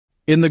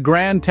In the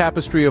grand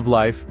tapestry of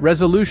life,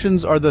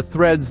 resolutions are the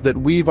threads that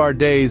weave our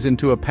days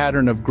into a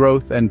pattern of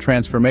growth and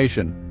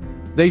transformation.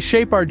 They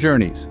shape our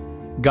journeys,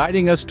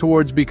 guiding us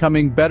towards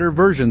becoming better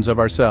versions of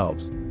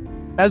ourselves.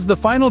 As the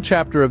final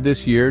chapter of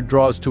this year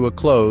draws to a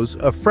close,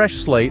 a fresh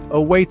slate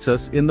awaits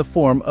us in the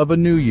form of a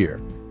new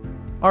year.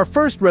 Our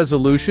first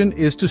resolution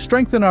is to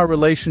strengthen our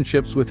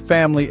relationships with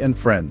family and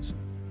friends.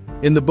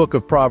 In the book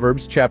of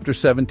Proverbs, chapter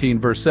 17,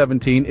 verse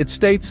 17, it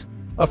states,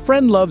 "A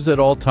friend loves at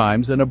all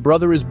times, and a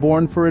brother is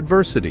born for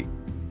adversity."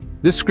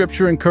 This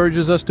scripture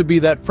encourages us to be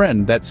that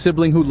friend, that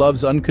sibling who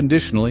loves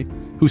unconditionally,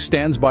 who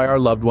stands by our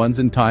loved ones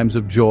in times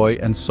of joy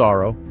and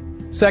sorrow.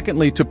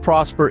 Secondly, to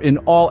prosper in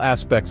all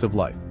aspects of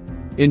life.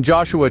 In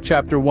Joshua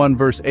chapter 1,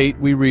 verse 8,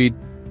 we read,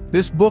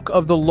 "This book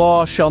of the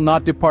law shall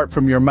not depart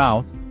from your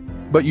mouth,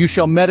 but you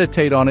shall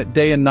meditate on it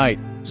day and night,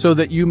 so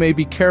that you may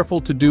be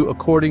careful to do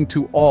according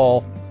to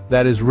all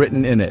that is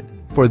written in it.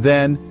 For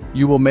then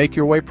you will make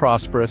your way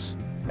prosperous,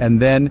 and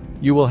then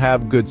you will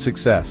have good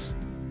success."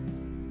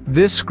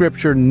 This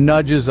scripture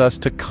nudges us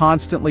to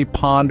constantly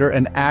ponder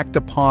and act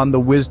upon the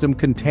wisdom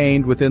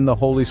contained within the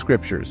Holy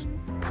Scriptures,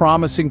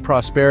 promising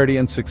prosperity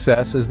and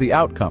success as the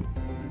outcome.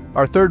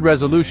 Our third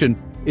resolution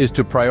is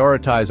to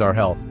prioritize our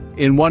health.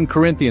 In 1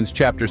 Corinthians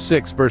chapter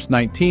 6, verse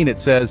 19, it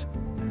says,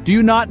 "Do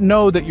you not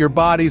know that your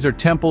bodies are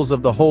temples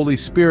of the Holy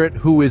Spirit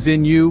who is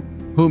in you,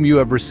 whom you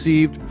have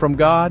received from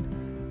God?"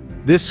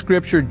 This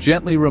scripture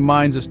gently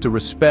reminds us to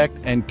respect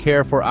and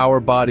care for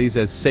our bodies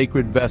as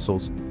sacred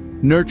vessels,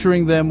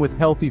 nurturing them with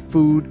healthy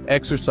food,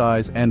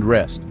 exercise, and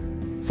rest.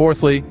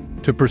 Fourthly,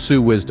 to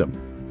pursue wisdom.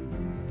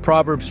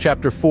 Proverbs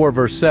chapter 4,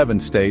 verse 7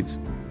 states,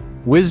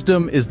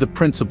 "Wisdom is the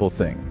principal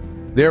thing.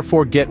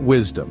 Therefore get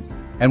wisdom,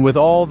 and with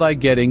all thy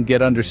getting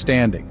get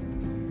understanding."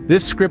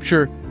 This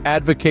scripture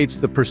advocates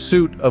the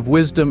pursuit of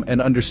wisdom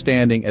and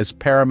understanding as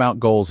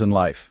paramount goals in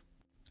life.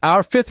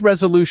 Our fifth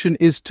resolution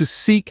is to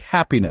seek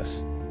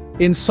happiness.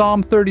 In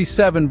Psalm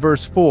 37,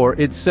 verse 4,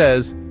 it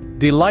says,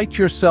 "Delight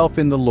yourself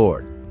in the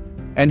Lord,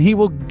 and He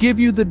will give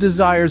you the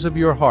desires of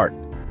your heart."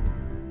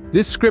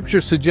 This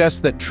scripture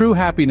suggests that true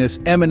happiness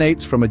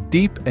emanates from a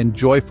deep and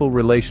joyful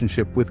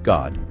relationship with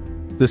God.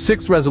 The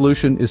sixth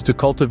resolution is to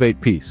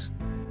cultivate peace.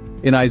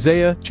 In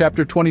Isaiah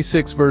chapter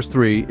 26, verse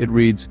 3, it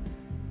reads,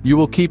 "You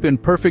will keep in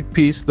perfect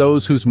peace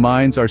those whose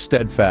minds are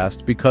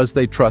steadfast because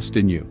they trust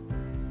in you."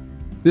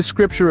 This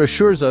scripture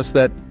assures us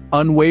that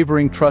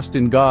unwavering trust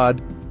in God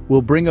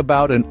will bring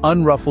about an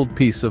unruffled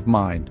peace of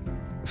mind.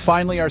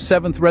 Finally, our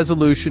seventh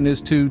resolution is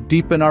to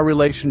deepen our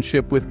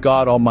relationship with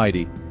God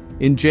Almighty.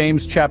 In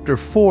James chapter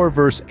 4,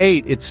 verse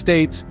 8, it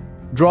states,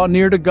 "Draw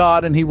near to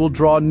God and He will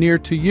draw near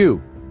to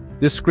you."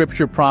 This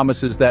scripture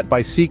promises that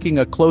by seeking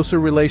a closer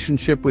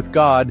relationship with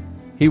God,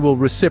 He will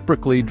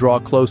reciprocally draw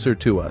closer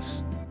to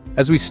us.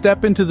 As we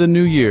step into the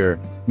new year,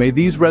 may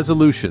these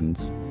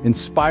resolutions,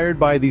 inspired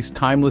by these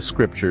timeless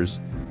scriptures,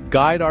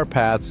 guide our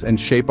paths and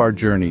shape our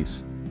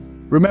journeys.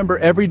 Remember,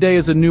 every day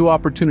is a new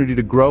opportunity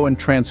to grow and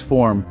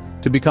transform,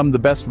 to become the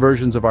best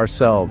versions of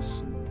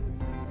ourselves.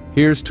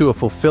 Here's to a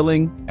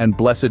fulfilling and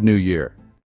blessed new year.